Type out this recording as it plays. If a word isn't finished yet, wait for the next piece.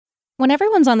When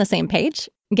everyone's on the same page,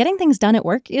 getting things done at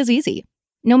work is easy.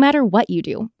 No matter what you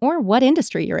do or what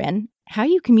industry you're in, how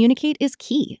you communicate is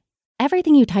key.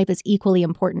 Everything you type is equally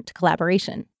important to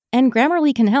collaboration, and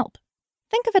Grammarly can help.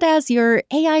 Think of it as your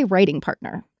AI writing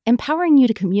partner, empowering you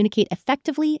to communicate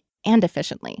effectively and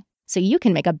efficiently, so you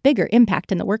can make a bigger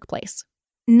impact in the workplace.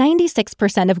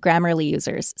 96% of Grammarly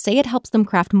users say it helps them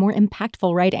craft more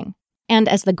impactful writing. And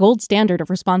as the gold standard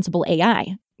of responsible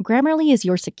AI, Grammarly is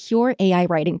your secure AI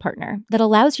writing partner that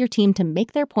allows your team to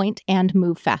make their point and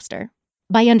move faster.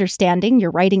 By understanding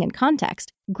your writing and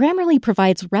context, Grammarly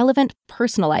provides relevant,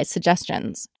 personalized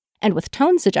suggestions. And with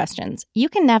tone suggestions, you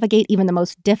can navigate even the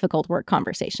most difficult work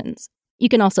conversations. You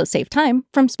can also save time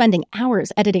from spending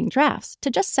hours editing drafts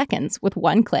to just seconds with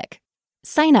one click.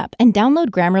 Sign up and download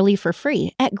Grammarly for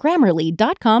free at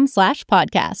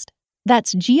grammarly.com/podcast.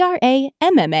 That's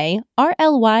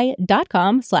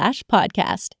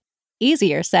GRAMMARLY.com/podcast.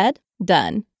 Easier said,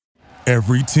 done.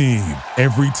 Every team,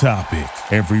 every topic,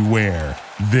 everywhere.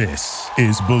 This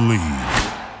is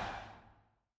Believe.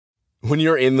 When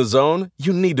you're in the zone,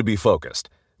 you need to be focused.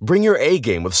 Bring your A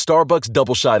game with Starbucks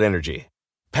Double Shot Energy.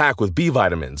 Packed with B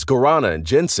vitamins, guarana, and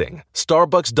ginseng,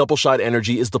 Starbucks Double Shot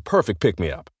Energy is the perfect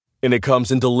pick-me-up. And it comes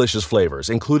in delicious flavors,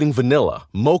 including vanilla,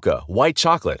 mocha, white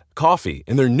chocolate, coffee,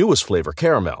 and their newest flavor,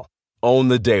 caramel. Own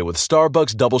the day with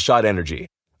Starbucks Double Shot Energy.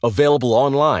 Available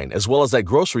online as well as at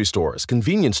grocery stores,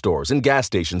 convenience stores, and gas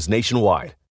stations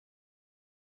nationwide.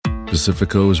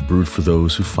 Pacifico is brewed for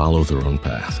those who follow their own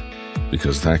path,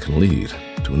 because that can lead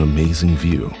to an amazing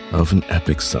view of an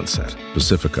epic sunset.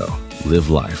 Pacifico.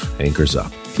 Live life. Anchors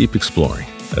up. Keep exploring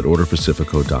at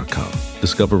orderpacifico.com.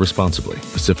 Discover responsibly.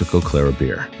 Pacifico Clara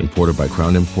Beer. Imported by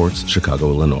Crown Imports, Chicago,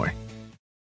 Illinois.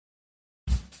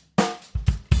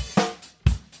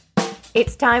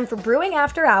 It's time for Brewing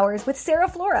After Hours with Sarah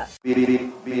Flora. Beer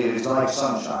is like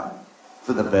sunshine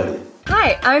for the belly.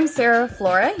 Hi, I'm Sarah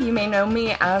Flora. You may know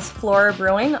me as Flora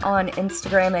Brewing on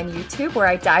Instagram and YouTube, where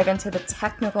I dive into the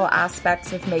technical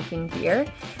aspects of making beer.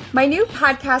 My new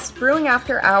podcast, Brewing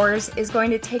After Hours, is going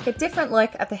to take a different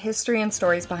look at the history and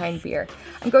stories behind beer.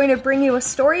 I'm going to bring you a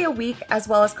story a week, as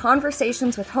well as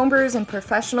conversations with homebrewers and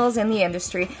professionals in the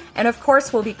industry, and of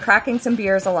course, we'll be cracking some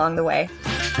beers along the way.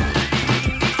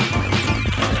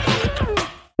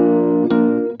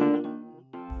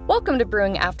 Welcome to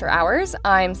Brewing After Hours.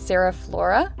 I'm Sarah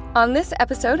Flora. On this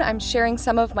episode, I'm sharing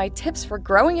some of my tips for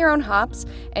growing your own hops,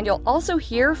 and you'll also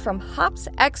hear from hops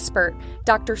expert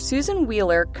Dr. Susan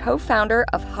Wheeler, co-founder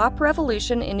of Hop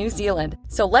Revolution in New Zealand.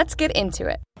 So let's get into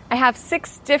it. I have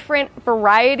 6 different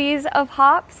varieties of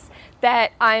hops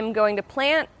that I'm going to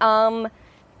plant. 2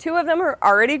 of them are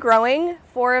already growing.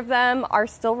 4 of them are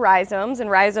still rhizomes, and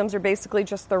rhizomes are basically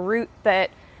just the root that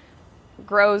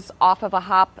grows off of a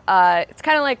hop. It's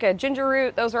kind of like a ginger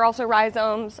root. Those are also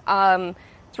rhizomes.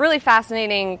 It's really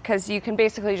fascinating because you can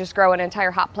basically just grow an entire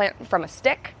hop plant from a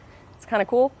stick. It's kind of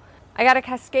cool. I got a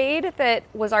Cascade that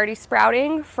was already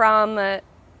sprouting from the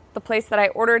place that I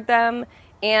ordered them,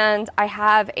 and I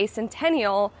have a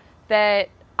Centennial that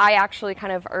I actually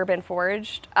kind of urban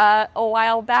foraged a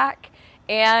while back,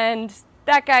 and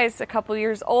that guy's a couple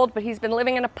years old, but he's been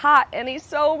living in a pot, and he's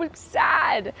so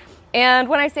sad. And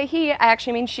when I say he, I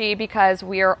actually mean she, because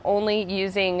we are only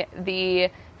using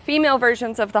the female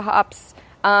versions of the hops.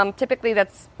 Typically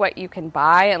that's what you can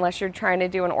buy unless you're trying to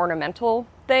do an ornamental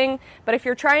thing. But if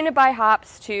you're trying to buy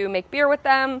hops to make beer with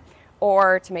them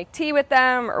or to make tea with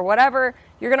them or whatever,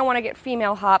 you're going to want to get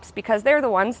female hops because they're the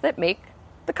ones that make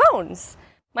the cones.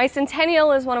 My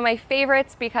Centennial is one of my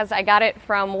favorites because I got it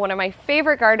from one of my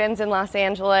favorite gardens in Los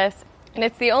Angeles. And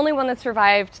it's the only one that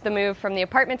survived the move from the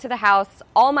apartment to the house.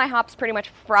 All my hops pretty much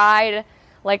fried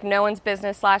like no one's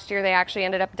business last year. They actually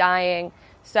ended up dying.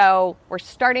 So we're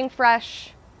starting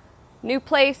fresh, new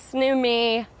place, new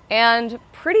me, and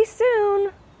pretty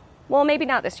soon, well, maybe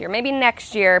not this year, maybe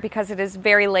next year, because it is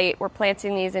very late. We're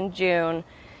planting these in June.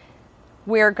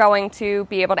 We're going to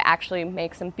be able to actually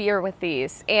make some beer with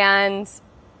these. And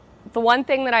the one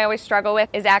thing that I always struggle with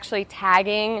is actually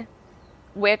tagging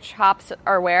which hops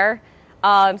are where. So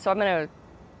I'm going to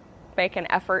make an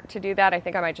effort to do that. I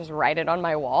think I might just write it on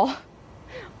my wall,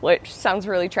 which sounds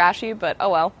really trashy, but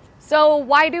oh well. So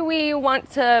why do we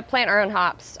want to plant our own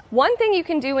hops? One thing you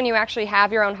can do when you actually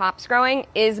have your own hops growing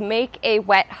is make a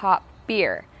wet hop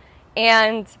beer.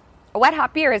 And a wet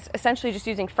hop beer is essentially just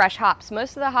using fresh hops.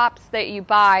 Most of the hops that you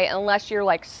buy, unless you're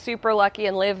like super lucky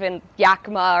and live in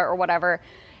Yakima or whatever,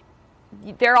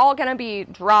 they're all going to be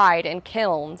dried and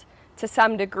kilned to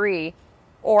some degree,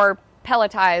 or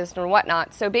pelletized and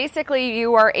whatnot. So basically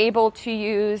you are able to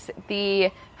use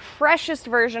the freshest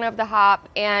version of the hop,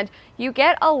 and you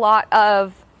get a lot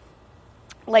of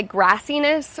like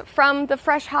grassiness from the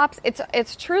fresh hops.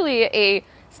 It's truly a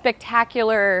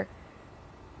spectacular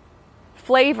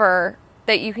flavor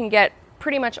that you can get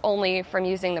pretty much only from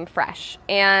using them fresh.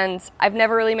 And I've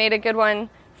never really made a good one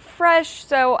fresh,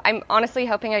 so I'm honestly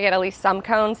hoping I get at least some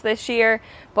cones this year,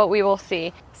 but we will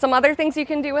see. Some other things you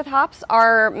can do with hops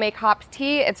are make hopped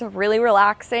tea. It's really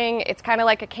relaxing. It's kind of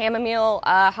like a chamomile.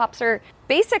 Hops are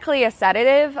basically a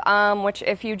sedative, which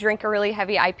if you drink a really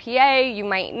heavy IPA, you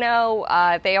might know.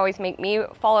 They always make me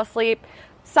fall asleep.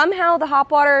 Somehow the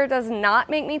hop water does not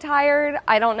make me tired.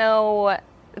 I don't know.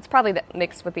 It's probably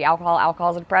mixed with the alcohol.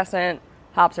 Alcohol's a depressant.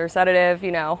 Hops are a sedative,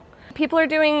 you know. People are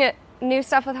doing new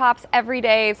stuff with hops every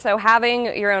day, so having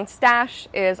your own stash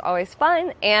is always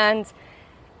fun, and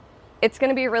it's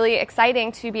going to be really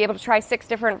exciting to be able to try 6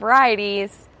 different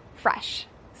varieties fresh.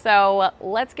 So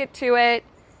let's get to it.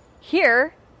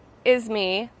 Here is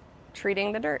me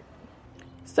treating the dirt.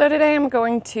 So today I'm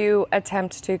going to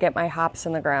attempt to get my hops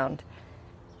in the ground.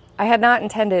 I had not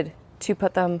intended to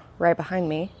put them right behind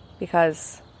me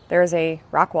because there's a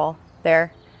rock wall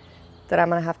there that I'm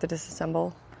going to have to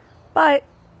disassemble. But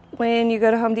when you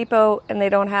go to Home Depot and they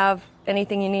don't have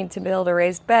anything you need to build a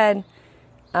raised bed,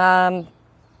 you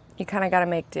kind of got to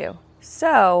make do.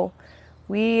 So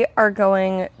we are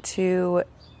going to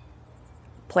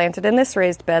plant it in this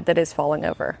raised bed that is falling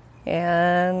over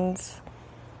and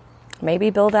maybe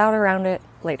build out around it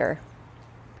later.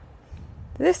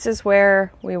 This is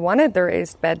where we wanted the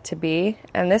raised bed to be,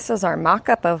 and this is our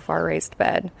mock-up of our raised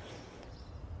bed.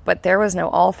 But there was no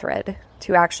all thread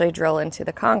to actually drill into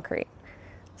the concrete.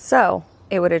 So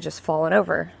it would have just fallen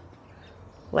over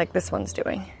like this one's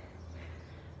doing.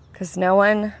 Because no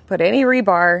one put any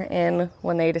rebar in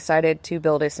when they decided to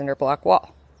build a cinder block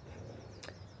wall.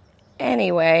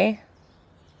 Anyway,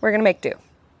 we're going to make do.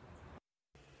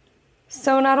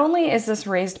 So not only is this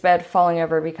raised bed falling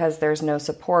over because there's no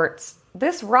supports,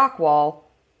 this rock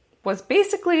wall was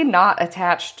basically not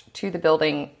attached to the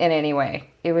building in any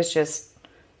way. It was just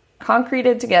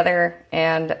concreted together,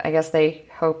 and I guess they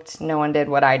hoped no one did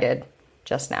what I did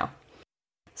just now.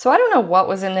 So I don't know what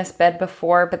was in this bed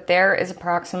before, but there is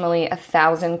approximately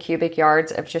 1,000 cubic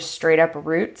yards of just straight up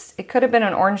roots. It could have been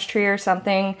an orange tree or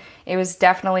something. It was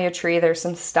definitely a tree. There's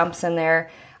some stumps in there.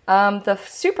 The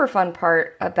super fun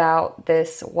part about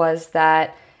this was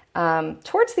that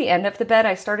towards the end of the bed,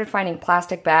 I started finding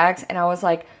plastic bags, and I was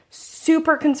like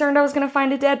super concerned I was going to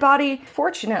find a dead body.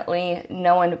 Fortunately,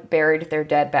 no one buried their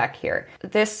dead back here.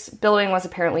 This building was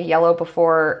apparently yellow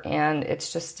before, and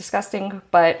it's just disgusting,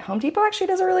 but Home Depot actually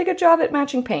does a really good job at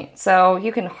matching paint, so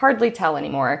you can hardly tell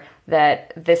anymore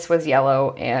that this was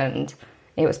yellow and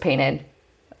it was painted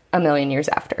a million years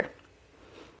after.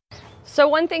 So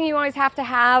one thing you always have to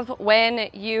have when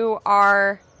you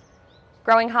are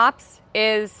growing hops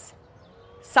is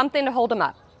something to hold them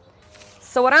up.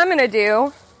 So what I'm going to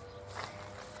do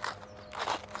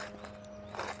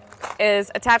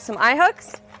is attach some eye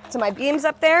hooks to my beams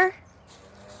up there.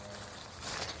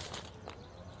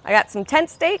 I got some tent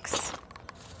stakes.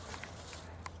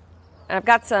 And I've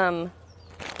got some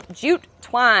jute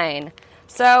twine.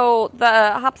 So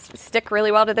the hops stick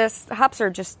really well to this. The hops are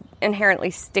just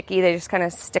inherently sticky. They just kind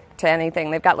of stick to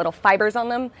anything. They've got little fibers on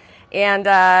them. And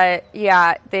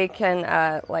yeah, they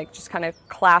can like just kind of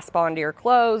clasp onto your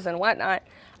clothes and whatnot.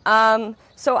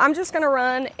 So I'm just going to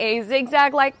run a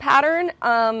zigzag-like pattern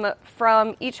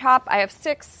from each hop. I have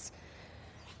 6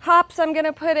 hops I'm going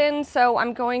to put in, so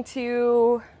I'm going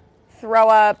to throw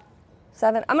up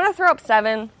 7. I'm going to throw up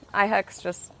 7 eye hooks,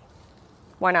 just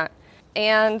why not?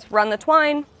 And run the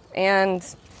twine, and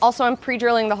also I'm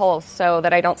pre-drilling the holes so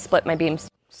that I don't split my beams.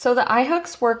 So the eye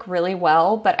hooks work really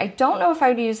well, but I don't know if I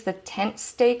would use the tent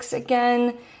stakes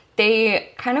again.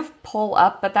 They kind of pull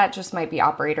up, but that just might be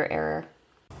operator error.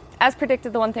 As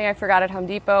predicted, the one thing I forgot at Home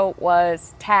Depot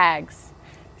was tags.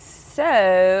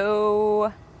 So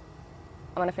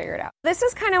I'm going to figure it out. This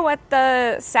is kind of what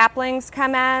the saplings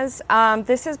come as.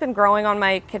 This has been growing on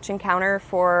my kitchen counter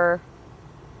for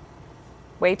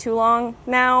way too long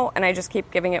now, and I just keep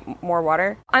giving it more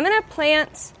water. I'm going to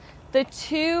plant the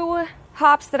 2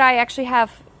 hops that I actually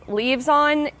have leaves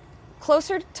on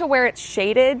closer to where it's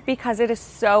shaded because it is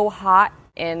so hot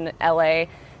in LA.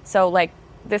 So like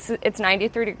it's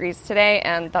 93 degrees today,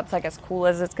 and that's like as cool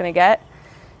as it's going to get.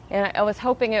 And I was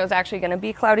hoping it was actually going to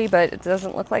be cloudy, but it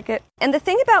doesn't look like it. And the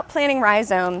thing about planting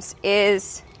rhizomes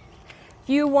is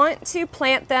you want to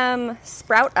plant them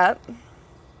sprout up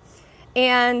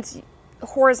and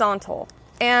horizontal.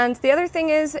 And the other thing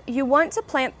is you want to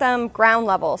plant them ground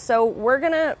level. So we're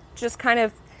going to just kind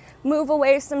of move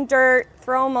away some dirt,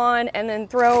 throw them on, and then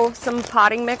throw some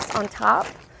potting mix on top.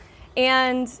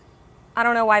 And I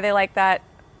don't know why they like that.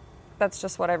 That's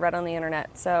just what I read on the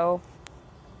internet. So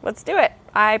let's do it.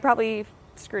 I probably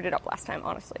screwed it up last time,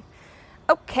 honestly.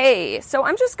 Okay, so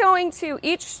I'm just going to,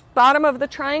 each bottom of the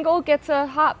triangle gets a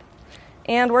hop.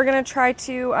 And we're going to try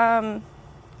to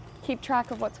keep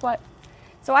track of what's what.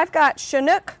 So I've got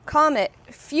Chinook, Comet,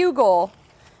 Fugle,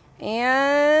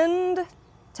 and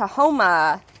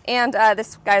Tahoma. And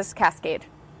this guy's Cascade,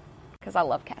 because I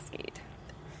love Cascade.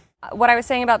 What I was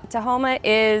saying about Tahoma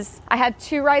is I had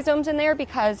 2 rhizomes in there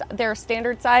because they're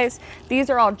standard size.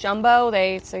 These are all jumbo.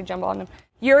 They say jumbo on them.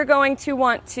 You're going to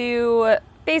want to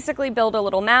basically build a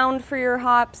little mound for your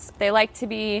hops. They like to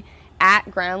be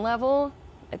at ground level.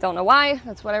 I don't know why.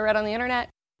 That's what I read on the internet.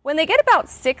 When they get about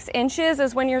 6 inches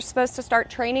is when you're supposed to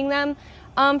start training them.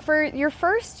 For your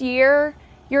first year,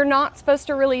 you're not supposed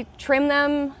to really trim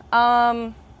them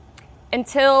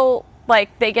until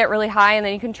like they get really high, and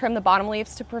then you can trim the bottom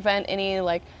leaves to prevent any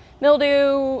like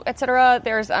mildew, etc.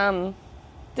 There's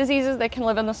diseases that can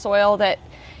live in the soil that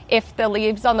if the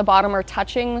leaves on the bottom are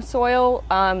touching the soil,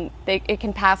 it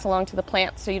can pass along to the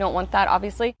plant, so you don't want that,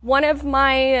 obviously. One of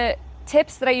my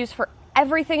tips that I use for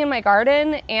everything in my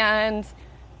garden, and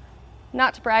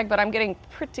not to brag, but I'm getting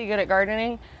pretty good at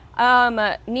gardening,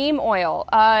 neem oil.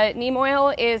 Neem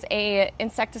oil is a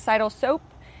insecticidal soap,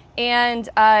 and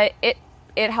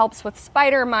it helps with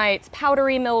spider mites,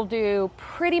 powdery mildew,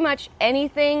 pretty much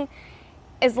anything.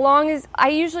 As long as I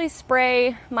usually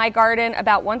spray my garden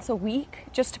about once a week,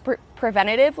 just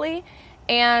preventatively,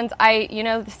 and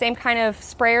the same kind of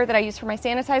sprayer that I use for my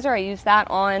sanitizer, I use that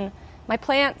on my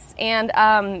plants, and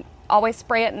always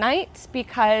spray at night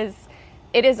because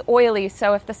it is oily.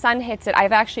 So if the sun hits it,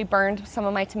 I've actually burned some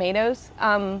of my tomatoes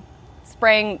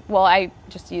spraying. Well, I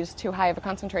just used too high of a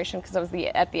concentration because I was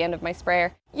at the end of my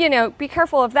sprayer. Be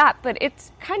careful of that, but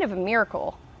it's kind of a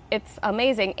miracle. It's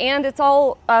amazing, and it's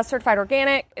all certified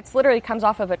organic. It literally comes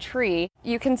off of a tree.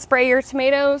 You can spray your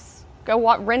tomatoes,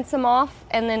 rinse them off,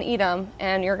 and then eat them,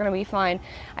 and you're going to be fine.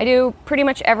 I do pretty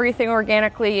much everything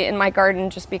organically in my garden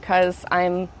just because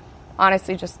I'm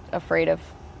honestly just afraid of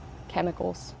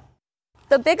chemicals.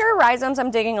 The bigger rhizomes,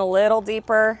 I'm digging a little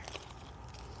deeper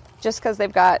just because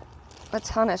they've got a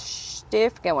ton of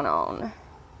stuff going on.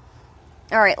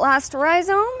 All right, last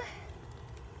rhizome,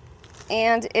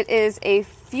 and it is a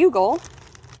Fugle.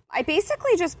 I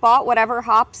basically just bought whatever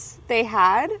hops they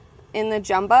had in the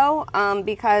jumbo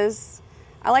because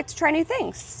I like to try new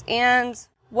things. And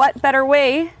what better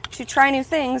way to try new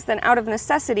things than out of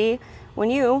necessity when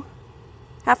you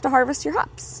have to harvest your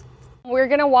hops? We're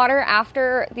going to water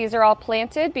after these are all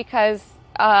planted because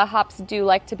hops do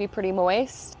like to be pretty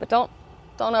moist, but don't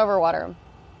overwater them.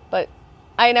 But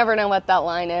I never know what that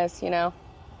line is,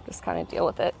 just kind of deal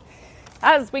with it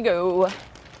as we go.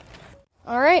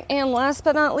 All right, and last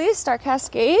but not least, our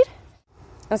Cascade.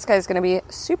 This guy's going to be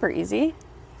super easy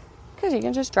because you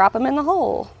can just drop him in the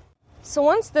hole. So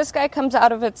once this guy comes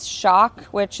out of its shock,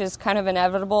 which is kind of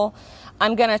inevitable,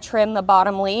 I'm going to trim the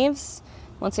bottom leaves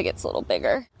once it gets a little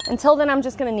bigger. Until then, I'm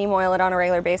just going to neem oil it on a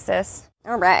regular basis.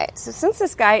 All right, so since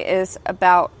this guy is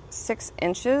about 6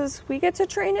 inches, we get to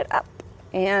train it up.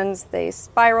 And they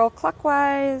spiral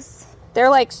clockwise. They're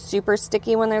like super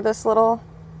sticky when they're this little,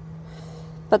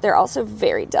 but they're also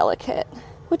very delicate,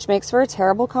 which makes for a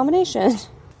terrible combination.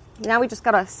 Now we just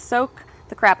gotta soak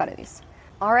the crap out of these.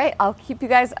 All right, I'll keep you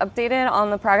guys updated on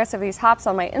the progress of these hops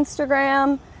on my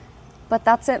Instagram, but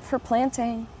that's it for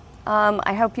planting.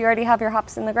 I hope you already have your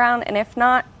hops in the ground, and if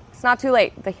not, it's not too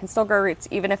late. They can still grow roots,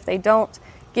 even if they don't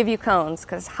give you cones,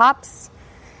 because hops,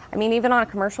 even on a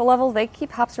commercial level, they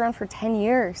keep hops around for 10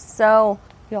 years, so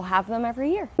you'll have them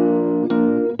every year.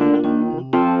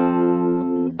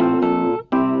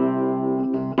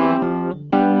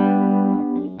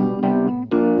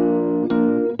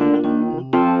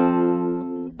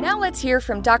 Let's hear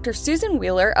from Dr. Susan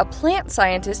Wheeler, a plant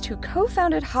scientist who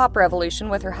co-founded Hop Revolution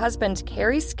with her husband,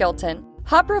 Carrie Skilton.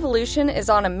 Hop Revolution is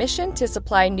on a mission to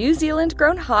supply New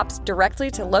Zealand-grown hops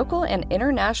directly to local and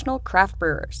international craft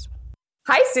brewers.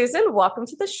 Hi, Susan. Welcome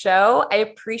to the show. I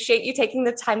appreciate you taking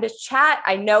the time to chat.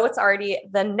 I know it's already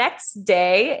the next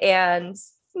day and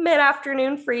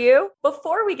mid-afternoon for you.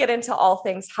 Before we get into all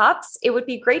things hops, it would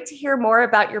be great to hear more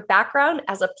about your background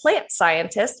as a plant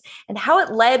scientist and how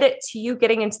it led to you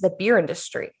getting into the beer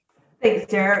industry.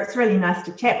 Thanks, Sarah. It's really nice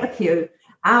to chat with you.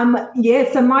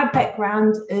 So my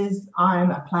background is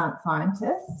I'm a plant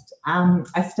scientist.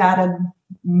 I started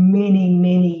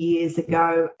many years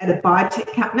ago at a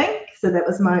biotech company. So that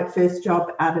was my first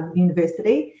job out of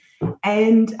university.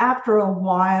 And after a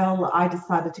while, I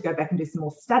decided to go back and do some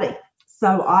more study.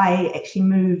 So I actually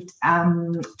moved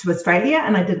to Australia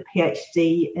and I did a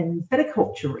PhD in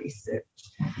viticulture research.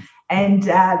 And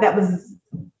that was,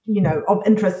 of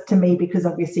interest to me, because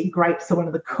obviously grapes are one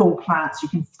of the cool plants you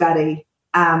can study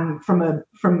from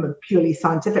a purely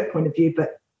scientific point of view,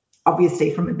 but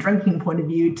obviously from a drinking point of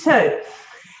view too.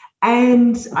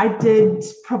 And I did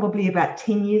probably about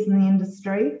 10 years in the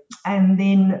industry, and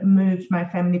then moved my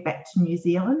family back to New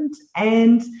Zealand.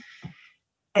 And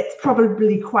it's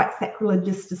probably quite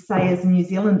sacrilegious to say as a New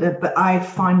Zealander, but I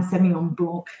find Sauvignon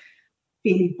Blanc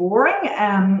fairly boring.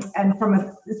 And from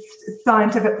a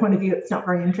scientific point of view, it's not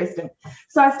very interesting.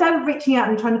 So I started reaching out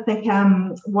and trying to think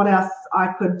what else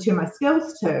I could turn my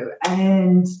skills to.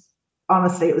 And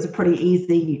honestly, it was a pretty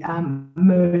easy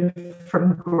move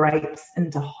from grapes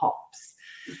into hops.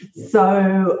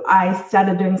 So I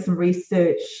started doing some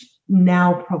research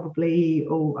now probably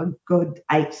a good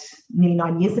nearly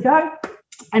 9 years ago.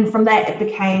 And from that, it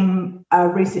became a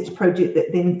research project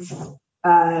that then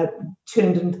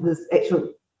turned into this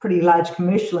actual pretty large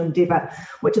commercial endeavor,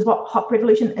 which is what Hop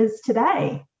Revolution is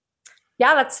today.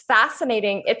 Yeah, that's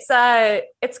fascinating. It's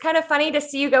kind of funny to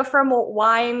see you go from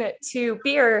wine to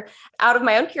beer. Out of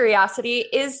my own curiosity,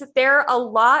 is there a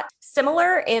lot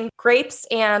similar in grapes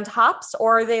and hops,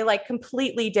 or are they like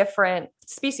completely different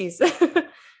species?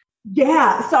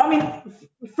 Yeah, so I mean,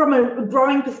 from a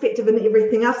growing perspective and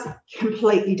everything else,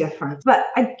 completely different. But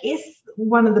I guess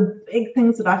one of the big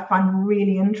things that I find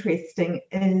really interesting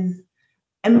is,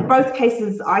 in both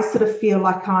cases, I sort of feel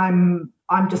like I'm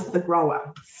just the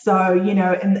grower. So,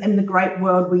 in the grape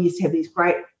world, we used to have these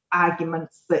great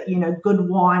arguments that, good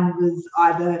wine was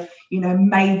either,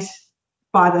 made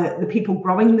by the people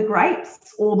growing the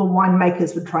grapes, or the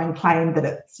winemakers would try and claim that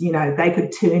it's, they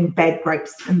could turn bad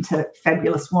grapes into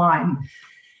fabulous wine.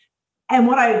 And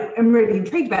what I am really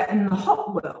intrigued about in the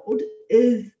hop world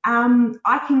is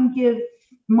I can give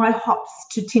my hops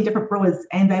to 10 different brewers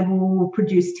and they will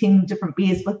produce 10 different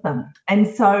beers with them. And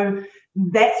so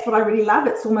that's what I really love.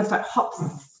 It's almost like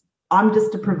hops. I'm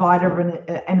just a provider of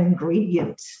an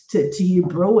ingredient to you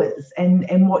brewers,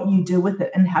 and what you do with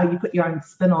it and how you put your own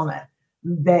spin on it.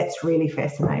 That's really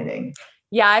fascinating.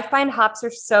 Yeah, I find hops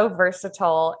are so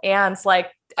versatile. And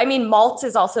malt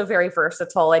is also very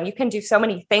versatile, and you can do so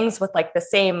many things with like the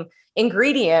same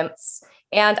ingredients.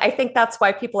 And I think that's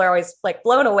why people are always like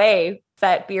blown away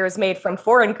that beer is made from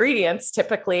 4 ingredients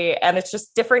typically. And it's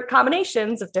just different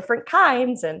combinations of different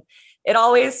kinds. And it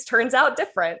always turns out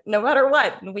different no matter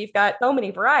what. And we've got so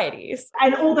many varieties.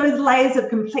 And all those layers of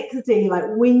complexity, like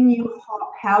when you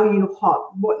hop, how you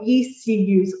hop, what yeast you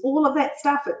use, all of that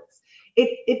stuff.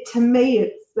 It to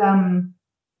me,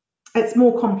 it's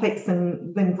more complex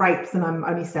than grapes. And I'm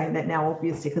only saying that now,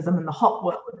 obviously, because I'm in the hop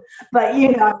world. But,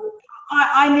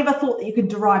 I never thought that you could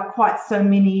derive quite so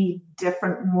many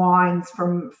different wines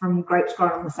from grapes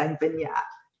grown on the same vineyard.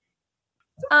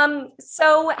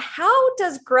 So how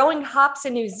does growing hops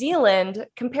in New Zealand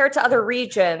compare to other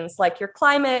regions, like your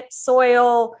climate,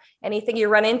 soil, anything you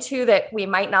run into that we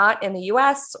might not in the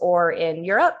US or in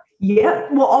Europe? Yeah,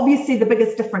 well, obviously the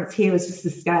biggest difference here is just the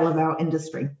scale of our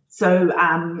industry. So,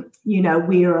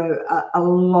 we're a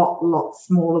lot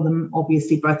smaller than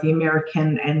obviously both the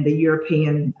American and the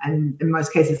European, and in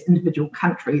most cases individual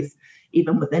countries,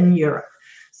 even within Europe.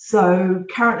 So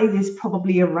currently there's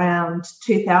probably around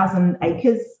 2,000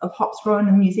 acres of hops grown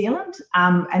in New Zealand,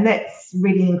 and that's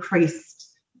really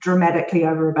increased dramatically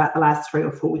over about the last 3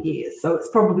 or 4 years. So it's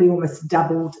probably almost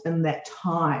doubled in that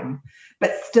time.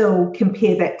 But still,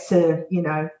 compare that to,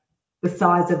 the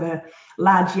size of a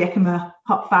large Yakima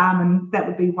hop farm, and that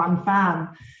would be one farm.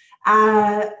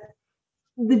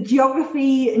 The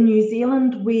geography in New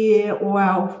Zealand, where all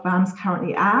our farms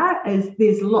currently are, is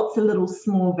there's lots of little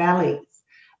small valleys.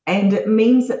 And it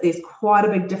means that there's quite a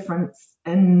big difference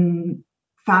in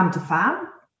farm to farm.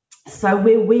 So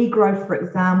where we grow, for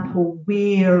example,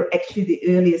 we're actually the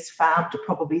earliest farm to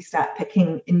probably start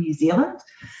picking in New Zealand,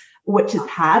 which is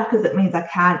hard because it means I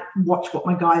can't watch what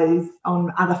my guys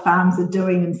on other farms are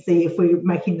doing and see if we're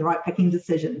making the right picking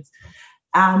decisions.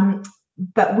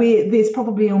 But there's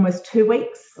probably almost 2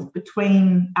 weeks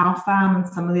between our farm and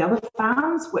some of the other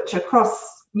farms, which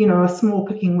across a small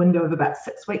picking window of about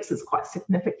 6 weeks is quite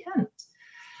significant.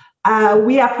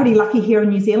 We are pretty lucky here in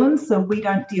New Zealand, so we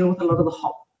don't deal with a lot of the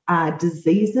hop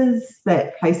diseases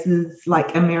that places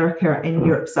like America and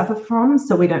Europe suffer from.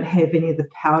 So we don't have any of the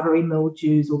powdery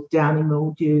mildews or downy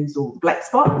mildews or black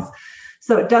spots.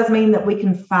 So it does mean that we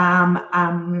can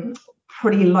farm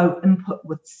pretty low input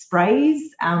with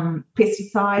sprays,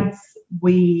 pesticides.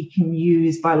 We can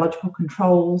use biological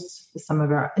controls for some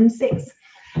of our insects.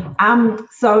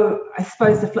 So I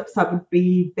suppose the flip side would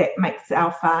be that makes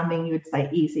our farming, you would say,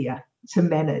 easier to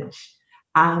manage.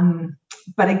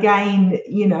 But again,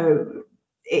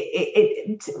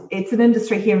 it's an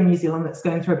industry here in New Zealand that's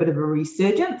going through a bit of a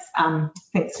resurgence,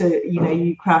 thanks to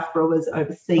you craft brewers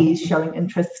overseas showing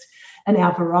interest in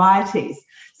our varieties.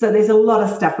 So there's a lot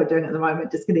of stuff we're doing at the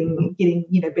moment, just getting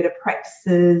better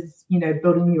practices,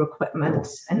 building new equipment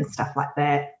and stuff like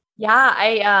that. Yeah,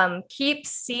 I keep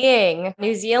seeing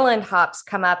New Zealand hops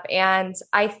come up, and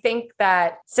I think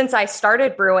that since I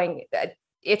started brewing,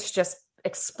 it's just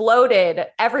exploded.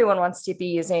 Everyone wants to be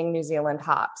using New Zealand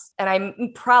hops. And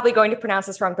I'm probably going to pronounce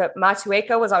this wrong, but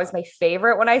Motueka was always my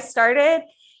favorite when I started.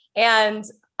 And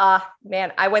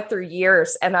man, I went through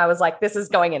years and I was like, this is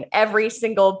going in every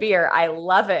single beer. I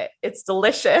love it. It's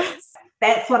delicious.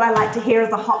 That's what I like to hear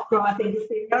as a hop grower. I think,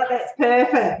 oh, that's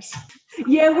perfect.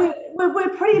 Yeah, we're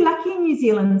pretty lucky in New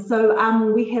Zealand.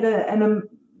 So we had a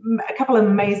couple of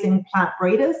amazing plant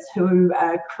breeders who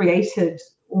created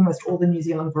almost all the New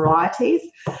Zealand varieties.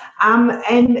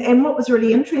 And what was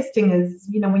really interesting is,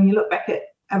 when you look back at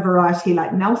a variety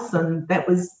like Nelson, that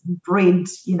was bred,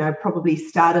 probably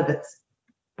started its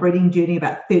breeding journey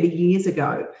about 30 years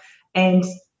ago. And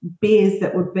beers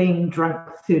that were being drunk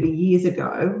 30 years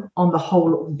ago, on the whole,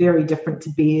 look very different to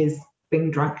beers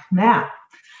being drunk now.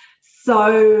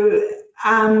 So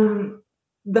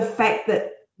the fact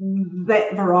that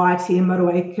variety in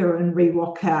Motueka and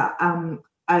Riwaka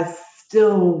are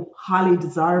still highly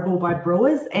desirable by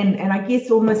brewers, and I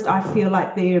guess almost I feel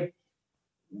like they're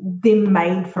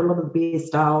made for a lot of the beer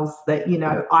styles that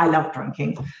I love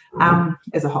drinking.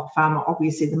 As a hop farmer,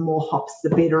 obviously the more hops the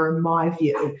better in my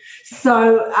view.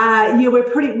 So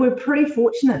we're pretty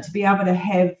fortunate to be able to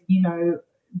have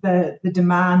the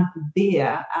demand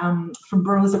there from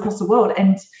brewers across the world.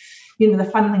 And the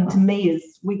fun thing to me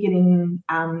is we're getting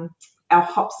our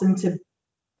hops into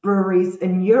breweries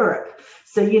in Europe.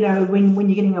 So, when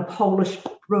you're getting a Polish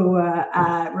brewer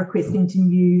requesting to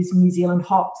use New Zealand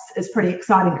hops, it's pretty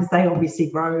exciting because they obviously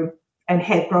grow and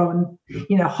have grown,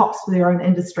 hops for their own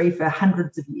industry for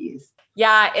hundreds of years.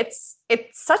 Yeah, it's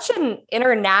such an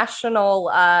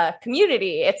international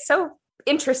community. It's so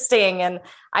interesting. And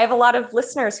I have a lot of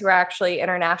listeners who are actually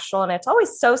international, and it's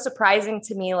always so surprising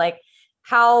to me, like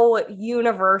how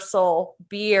universal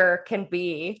beer can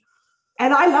be.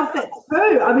 And I love that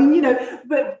too. I mean,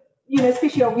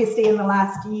 especially obviously in the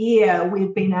last year,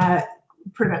 we've been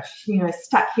pretty much,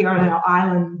 stuck here on our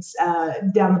island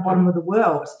down the bottom of the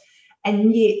world.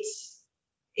 And yet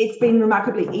it's been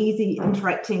remarkably easy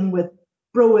interacting with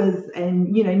brewers and,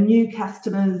 new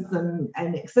customers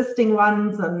and existing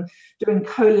ones, and doing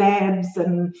collabs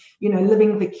and,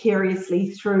 living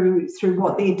vicariously through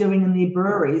what they're doing in their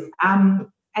breweries. And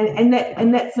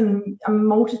that's in a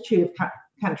multitude of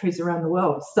countries around the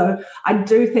world. So I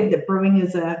do think that brewing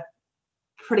is a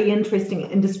pretty interesting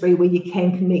industry where you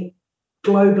can connect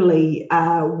globally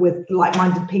with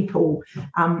like-minded people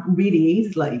really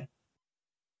easily.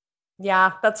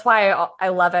 Yeah, that's why I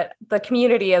love it. The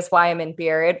community is why I'm in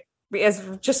beer.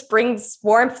 It just brings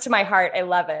warmth to my heart. I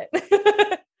love it.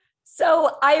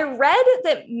 So I read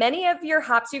that many of your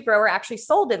hops you grow are actually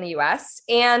sold in the US,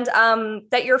 and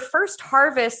that your first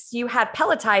harvest you had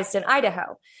pelletized in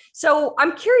Idaho. So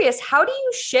I'm curious, how do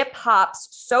you ship hops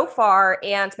so far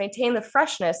and maintain the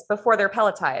freshness before they're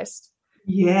pelletized?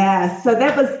 Yeah, so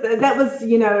that was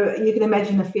you can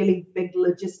imagine a fairly big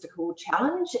logistical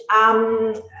challenge.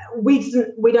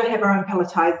 We don't have our own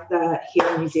pelletizer here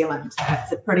in New Zealand.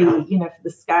 It's a pretty, for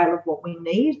the scale of what we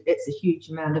need, it's a huge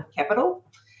amount of capital.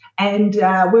 And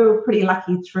we were pretty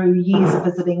lucky through years of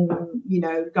visiting,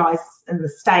 guys in the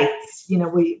States.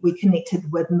 We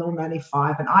connected with Mill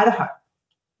 95 in Idaho.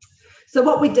 So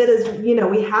what we did is,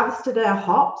 we harvested our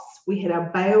hops. We had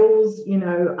our bales,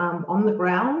 on the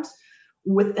ground.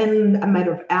 Within a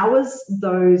matter of hours,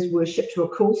 those were shipped to a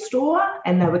cool store,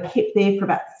 and they were kept there for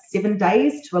about 7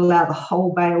 days to allow the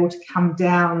whole bale to come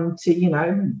down to,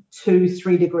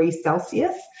 2-3 degrees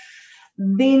Celsius.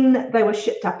 Then they were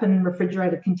shipped up in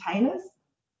refrigerated containers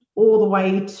all the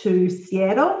way to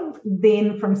Seattle.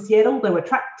 Then from Seattle, they were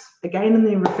trucked again in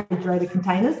their refrigerated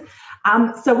containers.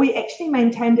 So we actually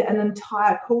maintained an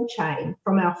entire cool chain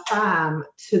from our farm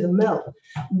to the mill,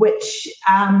 which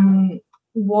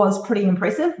was pretty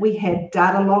impressive. We had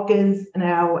data loggers in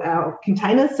our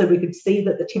containers, so we could see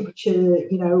that the temperature,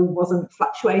 wasn't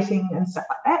fluctuating and stuff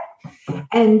like that.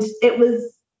 And it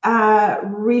was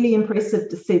really impressive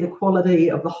to see the quality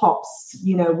of the hops,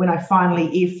 when I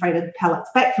finally air freighted pallets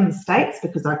back from the States,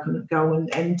 because I couldn't go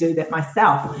and do that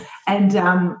myself. And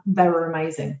they were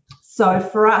amazing. So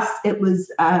for us, it was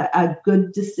a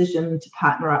good decision to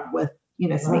partner up with,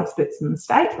 some experts in the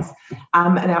States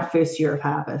in our first year of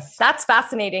harvest. That's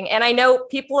fascinating. And I know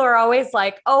people are always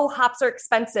like, oh, hops are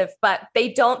expensive, but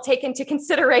they don't take into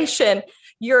consideration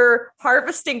you're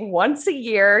harvesting once a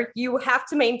year. You have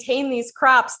to maintain these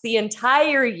crops the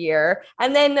entire year.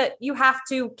 And then you have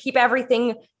to keep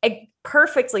everything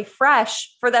perfectly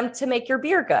fresh for them to make your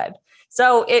beer good.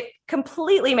 So it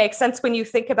completely makes sense when you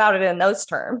think about it in those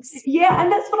terms. Yeah, and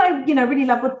that's what I, really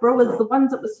love with brewers, the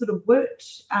ones that we sort of worked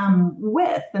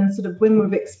with, and sort of when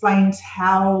we've explained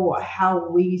how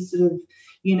we sort of,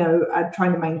 are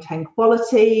trying to maintain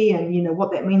quality and,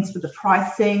 what that means for the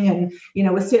pricing. And,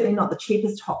 we're certainly not the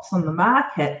cheapest hops on the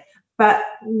market, but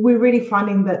we're really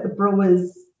finding that the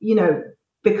brewers,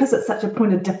 because it's such a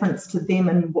point of difference to them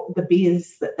and what the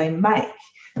beers that they make,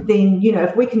 then,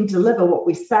 if we can deliver what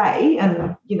we say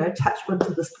and, touch wood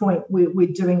to this point,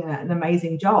 we're doing an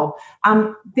amazing job.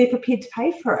 They're prepared to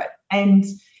pay for it. And,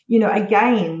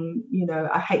 again,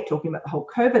 I hate talking about the whole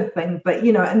COVID thing, but,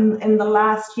 in the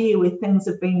last year where things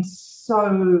have been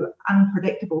so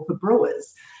unpredictable for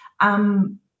brewers,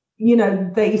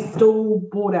 they still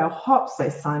bought our hops, they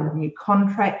signed new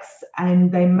contracts,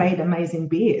 and they made amazing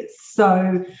beers.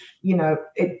 So,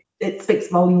 it speaks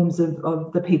volumes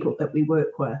of the people that we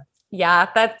work with. Yeah,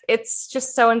 it's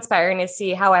just so inspiring to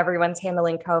see how everyone's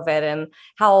handling COVID and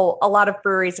how a lot of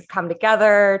breweries have come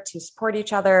together to support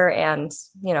each other. And,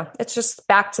 it's just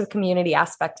back to the community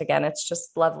aspect again. It's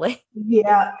just lovely.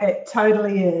 Yeah, it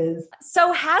totally is.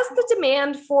 So has the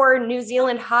demand for New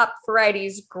Zealand hop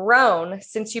varieties grown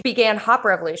since you began Hop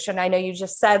Revolution? I know you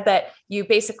just said that you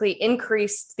basically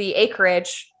increased the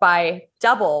acreage by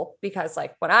double, because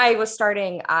like when I was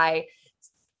starting, I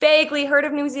vaguely heard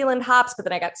of New Zealand hops, but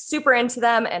then I got super into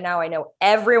them. And now I know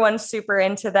everyone's super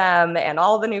into them and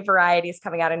all the new varieties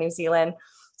coming out of New Zealand.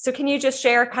 So can you just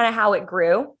share kind of how it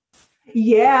grew?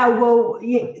 Yeah, well,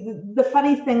 the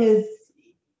funny thing is,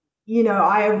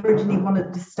 I originally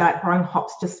wanted to start growing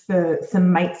hops just for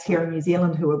some mates here in New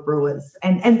Zealand who are brewers.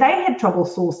 And they had trouble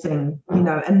sourcing,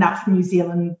 enough New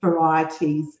Zealand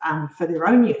varieties for their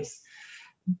own use.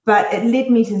 But it led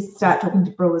me to start talking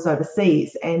to brewers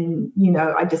overseas. And,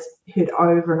 I just heard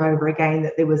over and over again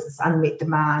that there was this unmet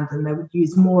demand and they would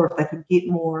use more if they could get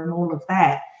more and all of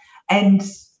that. And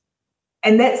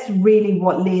that's really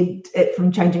what led it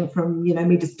from changing from,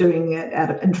 me just doing it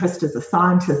out of interest as a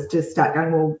scientist to start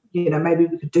going, well, maybe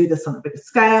we could do this on a bigger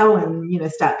scale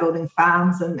and, start building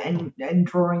farms and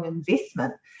drawing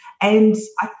investment. And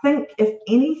I think if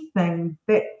anything,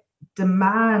 that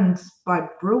demand by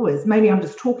brewers, maybe I'm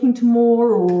just talking to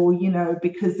more or,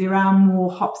 because there are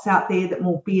more hops out there that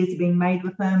more beers are being made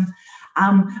with them.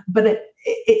 But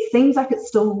it seems like it's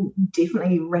still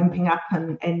definitely ramping up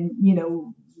and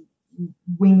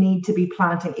we need to be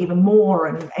planting even more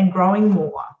and growing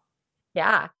more.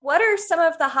 Yeah. What are some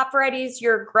of the hop varieties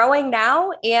you're growing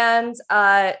now and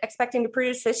expecting to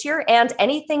produce this year, and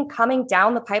anything coming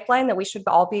down the pipeline that we should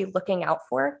all be looking out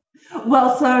for?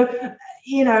 Well, so,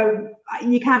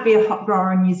 you can't be a hop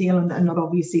grower in New Zealand and not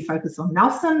obviously focus on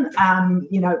Nelson.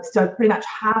 So pretty much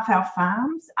half our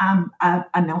farms are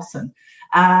Nelson.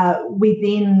 We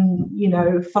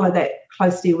then, follow that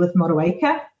closely with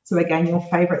Motueka. So again, your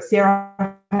favourite,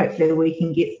 Sarah, hopefully we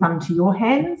can get some to your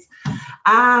hands.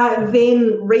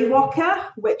 Then Rewaka,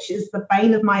 which is the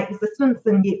bane of my existence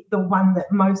and yet the one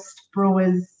that most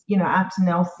brewers, after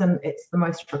Nelson, it's the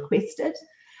most requested.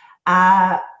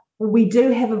 We do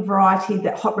have a variety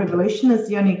that Hop Revolution is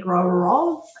the only grower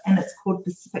of, and it's called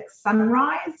Pacific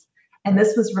Sunrise. And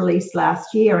this was released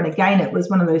last year. And again, it was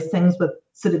one of those things with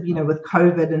sort of, with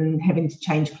COVID and having to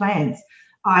change plans.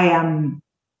 I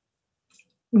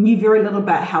knew very little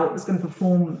about how it was going to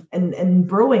perform in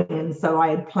brewing. And so I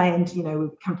had planned, we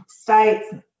would come to the States,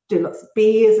 do lots of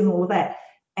beers and all of that.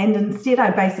 And instead,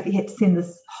 I basically had to send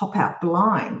this hop out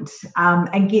blind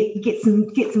and get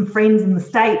some friends in the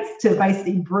States to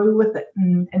basically brew with it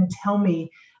and tell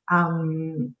me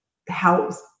how it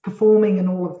was performing and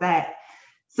all of that.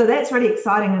 So that's really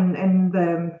exciting. And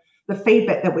the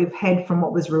feedback that we've had from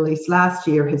what was released last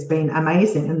year has been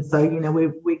amazing. And so,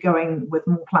 we're going with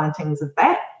more plantings of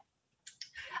that.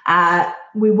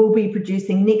 We will be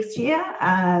producing next year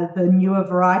the newer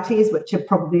varieties, which are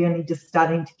probably only just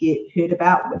starting to get heard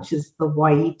about, which is the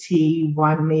Waiiti,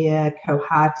 Waimea,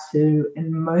 Kohatu,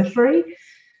 and Mofuri.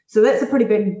 So that's a pretty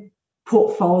big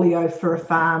portfolio for a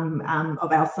farm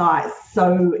of our size.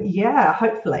 So, yeah,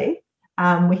 hopefully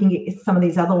we can get some of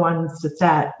these other ones to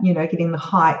start, getting the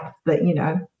hype that,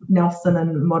 Nelson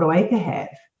and Motueka have.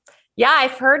 Yeah,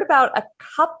 I've heard about a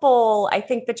couple, I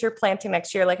think, that you're planting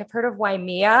next year. Like I've heard of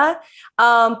Waimea,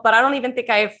 but I don't even think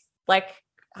I've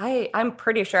I'm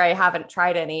pretty sure I haven't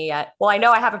tried any yet. Well, I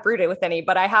know I haven't brewed it with any,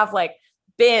 but I have like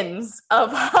bins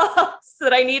of hops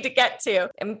that I need to get to.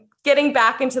 I'm getting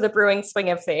back into the brewing swing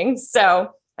of things.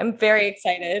 So I'm very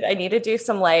excited. I need to do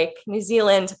some like New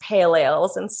Zealand pale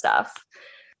ales and stuff.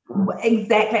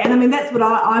 Exactly. And I mean, that's what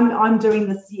I'm doing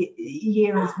this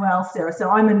year as well, Sarah. So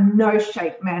I'm in no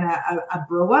shape manner a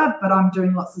brewer, but I'm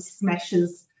doing lots of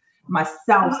smashes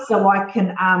myself so I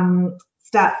can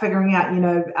start figuring out,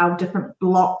 our different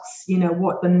blocks,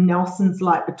 what the Nelson's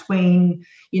like between,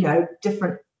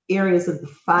 different areas of the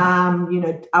farm,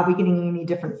 are we getting any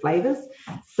different flavors?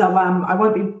 So I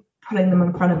won't be putting them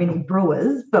in front of any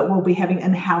brewers, but we'll be having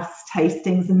in-house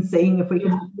tastings and seeing if we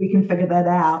can figure that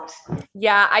out.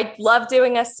 Yeah, I love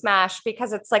doing a smash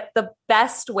because it's like the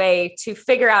best way to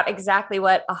figure out exactly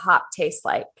what a hop tastes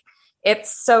like.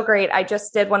 It's so great. I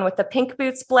just did one with the Pink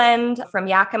Boots blend from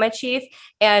Yakima Chief,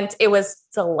 and it was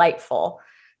delightful.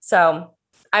 So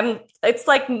it's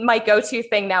like my go-to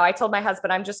thing now. I told my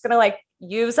husband, I'm just going to like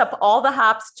use up all the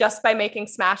hops just by making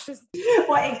smashes.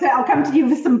 Well, exactly. I'll come to you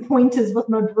with some pointers with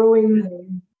my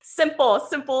brewing. Simple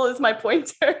is my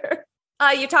pointer.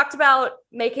 You talked about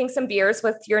making some beers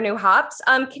with your new hops.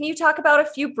 Can you talk about a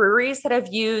few breweries that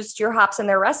have used your hops in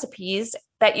their recipes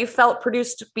that you felt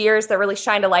produced beers that really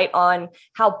shined a light on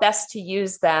how best to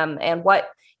use them and what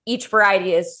each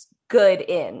variety is good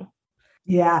in?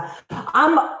 Yeah.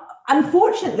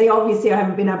 Unfortunately, obviously, I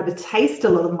haven't been able to taste a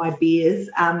lot of my beers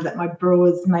that my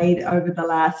brewers made over the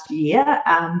last year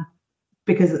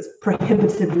because it's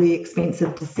prohibitively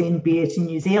expensive to send beer to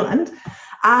New Zealand.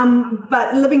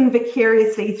 But living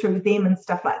vicariously through them and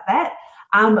stuff like that,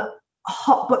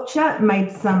 Hop Butcher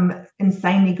made some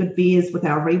insanely good beers with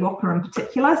our Rewalker in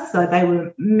particular. So they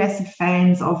were massive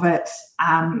fans of it.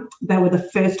 They were the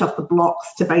first off the blocks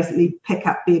to basically pick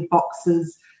up their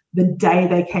boxes the day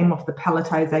they came off the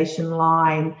palletization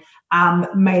line,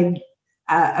 made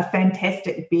a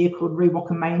fantastic beer called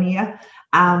Rewalker Mania.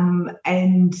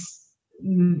 And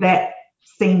that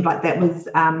seemed like that was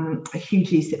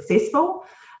hugely successful.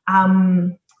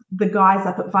 The guys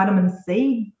up at Vitamin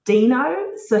C, Dino,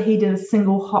 so he did a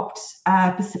single hopped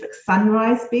Pacific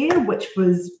Sunrise beer, which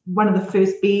was one of the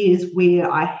first beers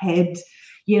where I had,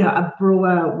 a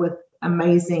brewer with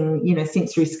amazing,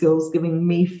 sensory skills giving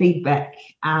me feedback.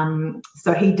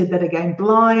 So he did that again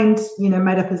blind,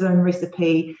 made up his own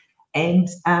recipe and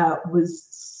was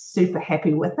super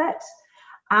happy with it.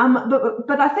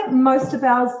 But I think most of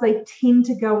ours, they tend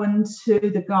to go into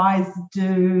the guys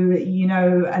do,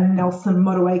 a Nelson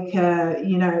Motueka,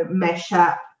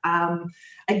 mashup.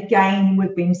 Again,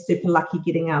 we've been super lucky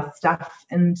getting our stuff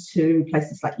into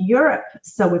places like Europe.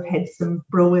 So we've had some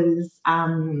brewers,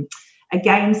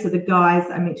 again, so the guys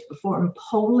I mentioned before in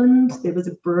Poland, there was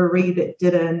a brewery that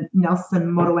did a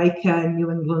Nelson Motueka New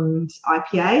England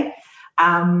IPA.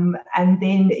 And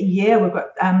then, we've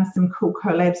got some cool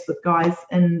collabs with guys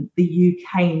in the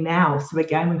UK now. So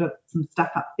again, we've got some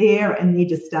stuff up there and they're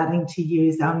just starting to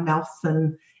use our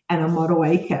Nelson and our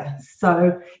Motueka.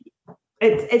 So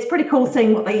it's pretty cool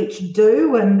seeing what they each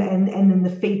do and then the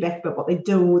feedback about what they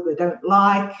do or they don't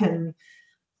like. And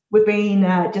we've been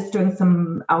just doing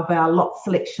some of our lot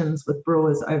selections with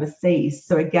brewers overseas.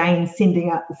 So again,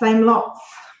 sending out the same lots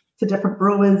to different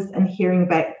brewers and hearing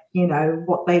back,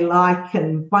 what they like,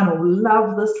 and one will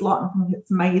love this lot and think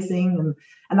it's amazing and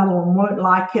another one won't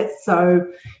like it. So,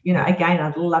 again,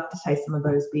 I'd love to taste some of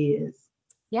those beers.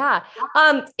 Yeah.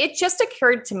 It just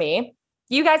occurred to me,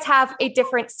 you guys have a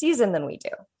different season than we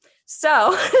do.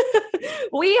 So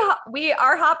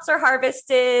our hops are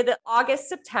harvested August,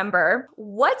 September.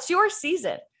 What's your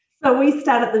season? So we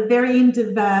start at the very end of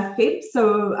Feb,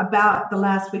 so about the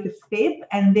last week of Feb,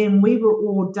 and then we were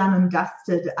all done and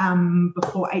dusted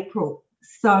before April.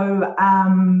 So,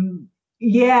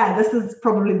 this is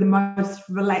probably the most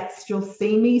relaxed you'll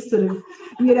see me. Sort of,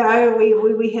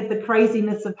 we had the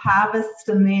craziness of harvest,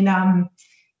 and then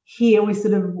here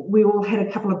we all had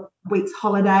a couple of weeks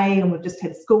holiday, and we've just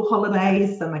had school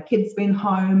holidays, so my kids been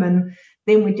home, and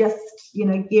then we're just,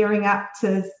 gearing up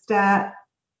to start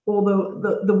all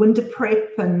the winter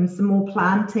prep and some more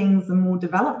plantings and more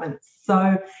developments. So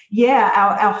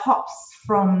our hops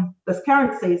from this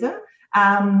current season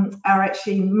are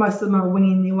actually, most of them are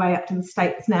winging their way up to the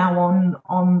States now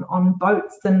on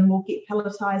boats, and will get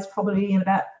pelletized probably in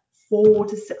about 4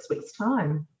 to 6 weeks'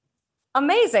 time.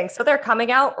 Amazing. So they're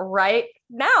coming out right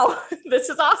now. This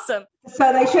is awesome. So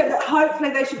hopefully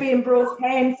they should be in brewers'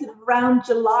 hands around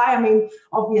July. I mean,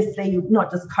 obviously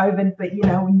not just COVID, but,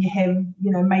 when you have,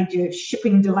 major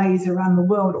shipping delays around the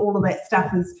world, all of that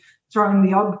stuff is throwing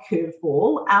the odd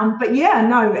curveball. But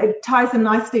it ties in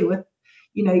nicely with,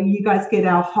 you guys get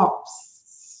our hops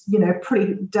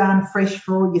pretty darn fresh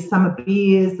for all your summer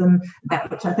beers and that,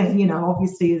 which I think,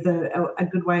 obviously is a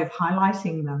good way of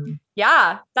highlighting them.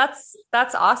 Yeah, that's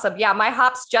awesome. Yeah, my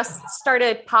hops just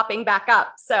started popping back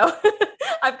up. So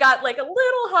I've got like a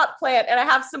little hop plant and I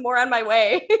have some more on my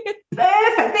way.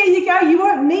 Perfect. There you go. You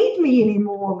won't need me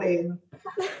anymore then.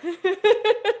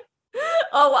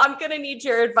 Oh, I'm going to need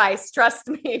your advice. Trust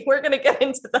me. We're going to get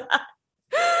into that.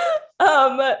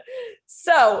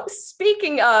 So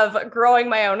speaking of growing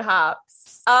my own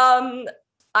hops, I'm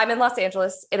in Los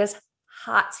Angeles. It is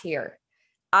hot here.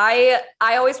 I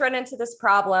always run into this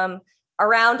problem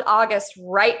around August,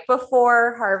 right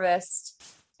before harvest.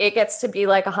 It gets to be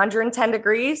like 110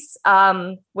 degrees,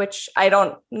 which I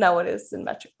don't know what it is in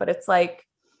metric, but it's like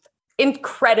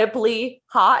incredibly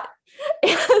hot.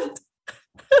 And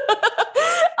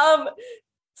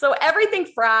so everything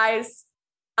fries.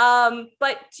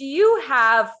 But do you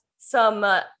have some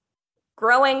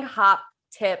growing hop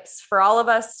tips for all of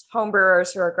us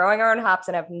homebrewers who are growing our own hops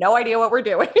and have no idea what we're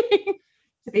doing?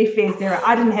 To be fair, Sarah,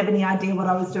 I didn't have any idea what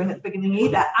I was doing at the beginning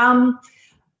either.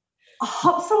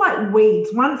 Hops are like weeds.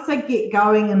 Once they get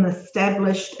going and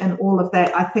established and all of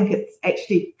that, I think it's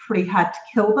actually pretty hard to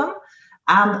kill them.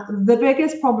 The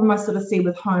biggest problem I sort of see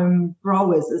with home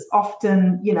growers is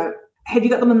often, have you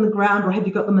got them in the ground or have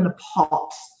you got them in a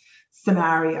pot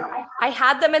scenario? I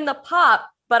had them in the pot,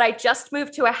 but I just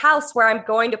moved to a house where I'm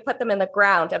going to put them in the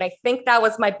ground. And I think that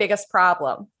was my biggest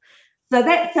problem. So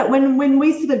that's it. When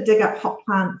we sort of dig up hop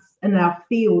plants in our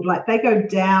field, like they go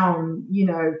down,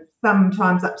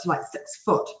 sometimes up to like 6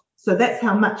 foot. So that's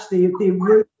how much the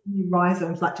root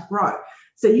rhizomes like to grow.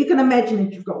 So you can imagine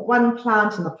if you've got one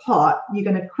plant in a pot, you're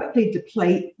going to quickly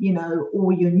deplete,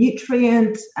 all your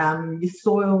nutrients, your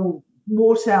soil,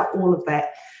 water, all of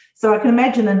that. So I can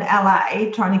imagine in LA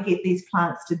trying to get these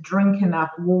plants to drink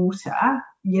enough water,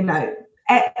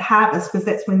 at harvest, because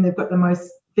that's when they've got the most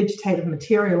vegetative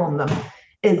material on them,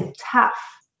 is tough.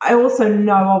 I also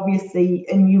know, obviously,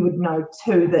 and you would know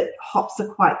too, that hops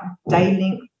are quite day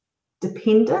length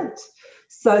dependent.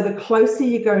 So the closer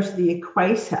you go to the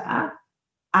equator,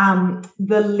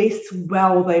 the less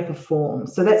well they perform.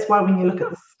 So that's why when you look at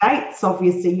the states,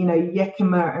 obviously,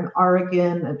 Yakima and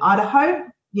Oregon and Idaho,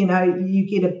 you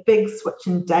get a big switch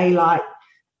in daylight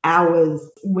hours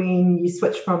when you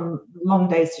switch from long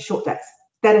days to short days.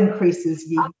 That increases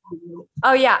yield.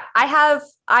 Oh yeah.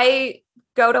 I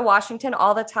go to Washington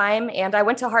all the time, and I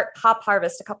went to Hop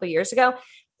Harvest a couple of years ago.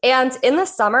 And in the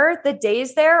summer, the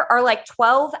days there are like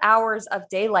 12 hours of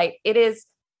daylight. It is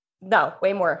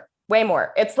way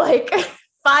more. It's like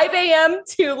 5 a.m.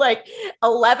 to like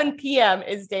 11 p.m.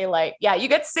 is daylight. Yeah. You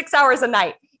get 6 hours a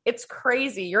night. It's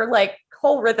crazy. Your like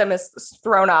whole rhythm is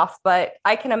thrown off, but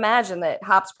I can imagine that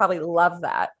hops probably love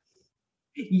that.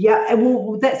 Yeah,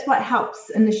 well, that's what helps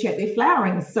initiate their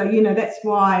flowering. So, that's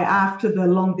why after the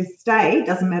longest day,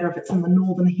 doesn't matter if it's in the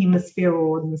northern hemisphere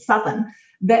or in the southern,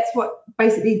 that's what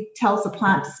basically tells the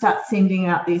plant to start sending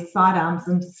out their sidearms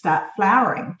and to start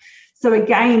flowering. So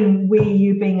again, where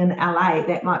you being in LA,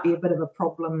 that might be a bit of a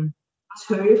problem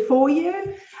too for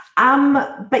you.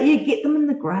 But you get them in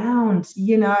the ground,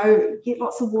 get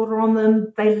lots of water on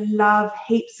them. They love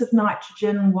heaps of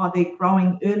nitrogen while they're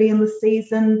growing early in the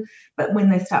season. But when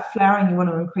they start flowering, you want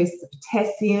to increase the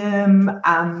potassium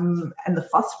and the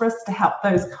phosphorus to help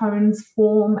those cones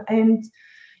form. And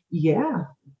yeah,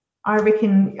 I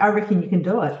reckon you can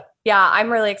do it. Yeah,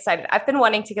 I'm really excited. I've been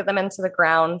wanting to get them into the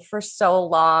ground for so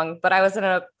long, but I was in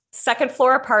a second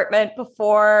floor apartment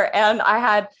before and I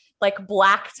had like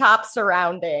blacktop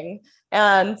surrounding,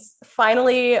 and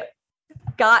finally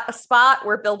got a spot.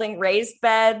 We're building raised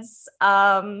beds.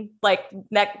 Like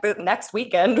next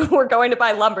weekend, we're going to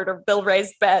buy lumber to build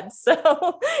raised beds.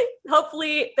 So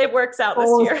hopefully it works out this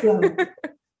year.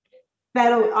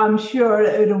 I'm sure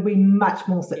it'll be much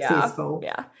more successful.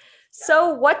 Yeah.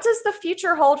 So what does the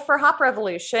future hold for Hop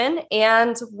Revolution,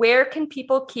 and where can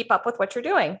people keep up with what you're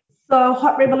doing? So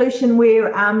Hop Revolution,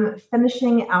 we're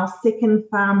finishing our second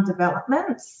farm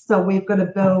development. So we've got to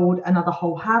build another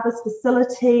whole harvest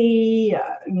facility,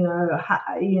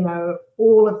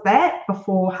 all of that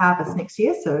before harvest next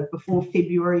year. So before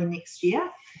February next year.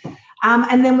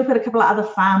 And then we've got a couple of other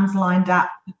farms lined up,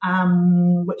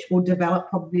 which will develop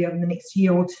probably over the next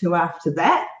year or two after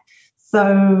that.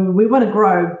 So we want to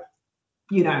grow,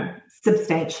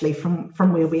 substantially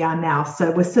from where we are now.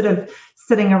 So we're sort of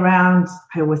sitting around,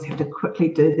 I always have to quickly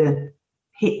do the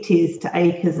hectares to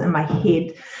acres in my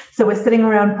head. So we're sitting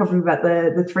around probably about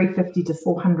the 350 to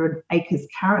 400 acres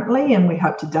currently, and we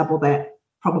hope to double that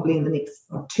probably in the next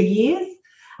 2 years.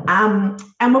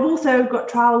 And we've also got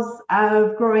trials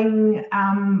of growing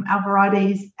our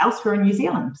varieties elsewhere in New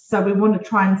Zealand. So we want to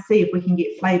try and see if we can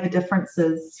get flavour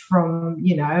differences from,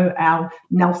 our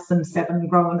Nelson 7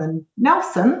 grown in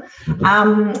Nelson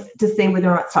to see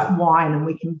whether it's like wine, and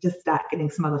we can just start getting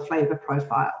some other flavour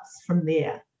profiles from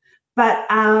there. But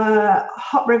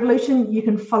Hop Revolution, you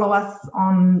can follow us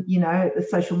on, the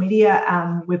social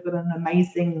media. We've got an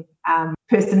amazing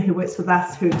person who works with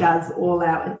us who does all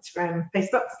our Instagram,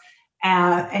 Facebooks,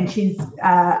 and she's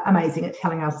amazing at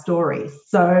telling our stories.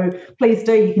 So please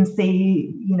do. You can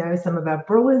see, some of our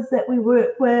brewers that we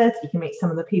work with. You can meet some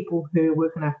of the people who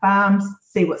work on our farms,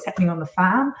 see what's happening on the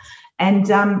farm, and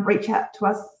reach out to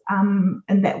us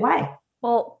in that way.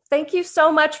 Well, thank you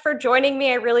so much for joining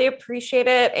me. I really appreciate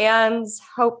it, and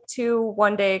hope to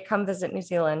one day come visit New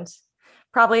Zealand,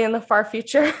 probably in the far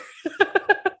future.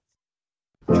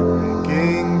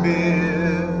 Drinking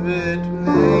beer, it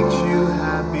makes you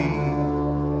happy.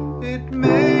 It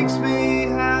makes me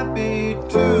happy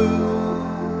too.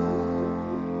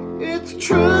 It's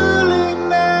truly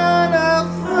manna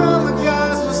from the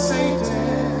gods of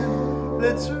Satan.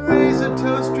 Let's raise a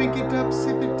toast, drink it up,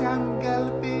 sip it down,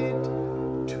 gallop it.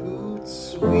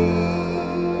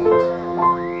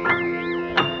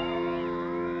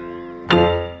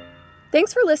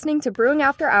 Thanks for listening to Brewing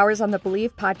After Hours on the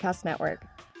Believe Podcast Network.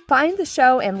 Find the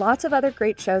show and lots of other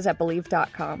great shows at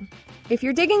Believe.com. If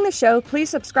you're digging the show, please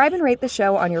subscribe and rate the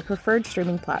show on your preferred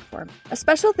streaming platform. A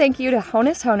special thank you to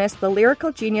Honus Honus, the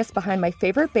lyrical genius behind my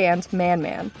favorite band, Man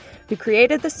Man, who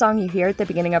created the song you hear at the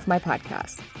beginning of my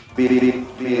podcast. Beer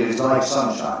is like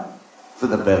sunshine for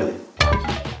the belly.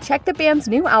 Check the band's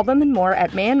new album and more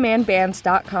at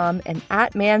manmanbands.com and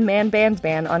at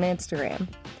manmanbandsband on Instagram.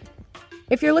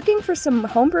 If you're looking for some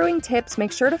homebrewing tips,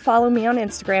 make sure to follow me on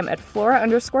Instagram at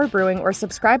Flora_brewing or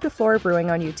subscribe to Flora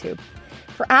Brewing on YouTube.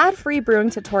 For ad-free brewing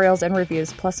tutorials and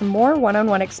reviews, plus more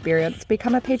one-on-one experience,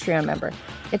 become a Patreon member.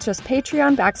 It's just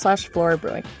Patreon.com/Flora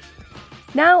Brewing.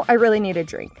 Now I really need a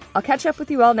drink. I'll catch up with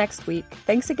you all next week.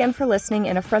 Thanks again for listening,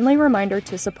 and a friendly reminder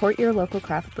to support your local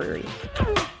craft brewery.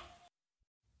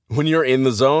 When you're in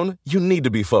the zone, you need to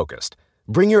be focused.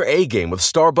 Bring your A game with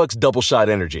Starbucks Double Shot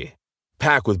Energy.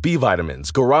 Packed with B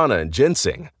vitamins, guarana, and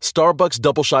ginseng, Starbucks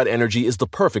Double Shot Energy is the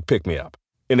perfect pick-me-up.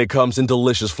 And it comes in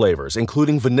delicious flavors,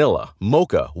 including vanilla,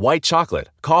 mocha, white chocolate,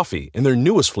 coffee, and their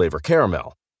newest flavor,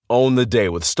 caramel. Own the day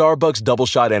with Starbucks Double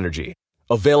Shot Energy.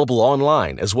 Available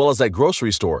online as well as at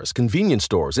grocery stores, convenience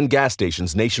stores, and gas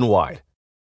stations nationwide.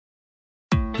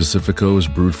 Pacifico is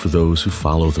brewed for those who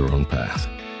follow their own path,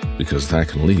 because that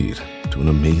can lead to an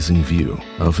amazing view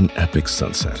of an epic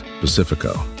sunset.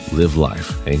 Pacifico. Live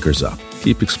life. Anchors up.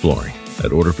 Keep exploring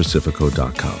at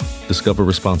orderpacifico.com. Discover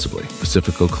responsibly.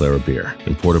 Pacifico Clara Beer.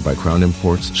 Imported by Crown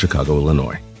Imports, Chicago,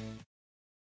 Illinois.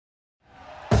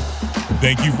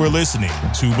 Thank you for listening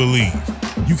to Believe.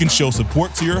 You can show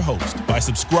support to your host by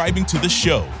subscribing to the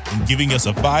show and giving us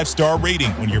a 5-star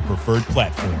rating on your preferred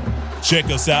platform. Check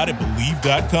us out at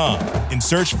Believe.com and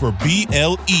search for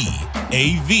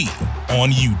BLEAV on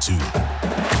YouTube.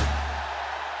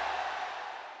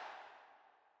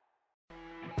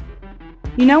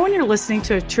 You know when you're listening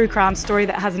to a true crime story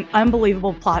that has an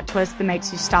unbelievable plot twist that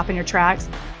makes you stop in your tracks?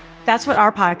 That's what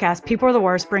our podcast, People Are the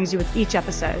Worst, brings you with each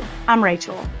episode. I'm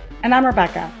Rachel. And I'm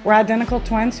Rebecca. We're identical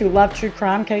twins who love true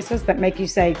crime cases that make you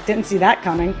say, didn't see that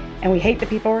coming, and we hate the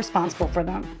people responsible for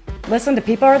them. Listen to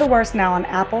People Are the Worst now on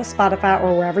Apple, Spotify,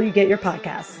 or wherever you get your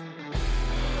podcasts.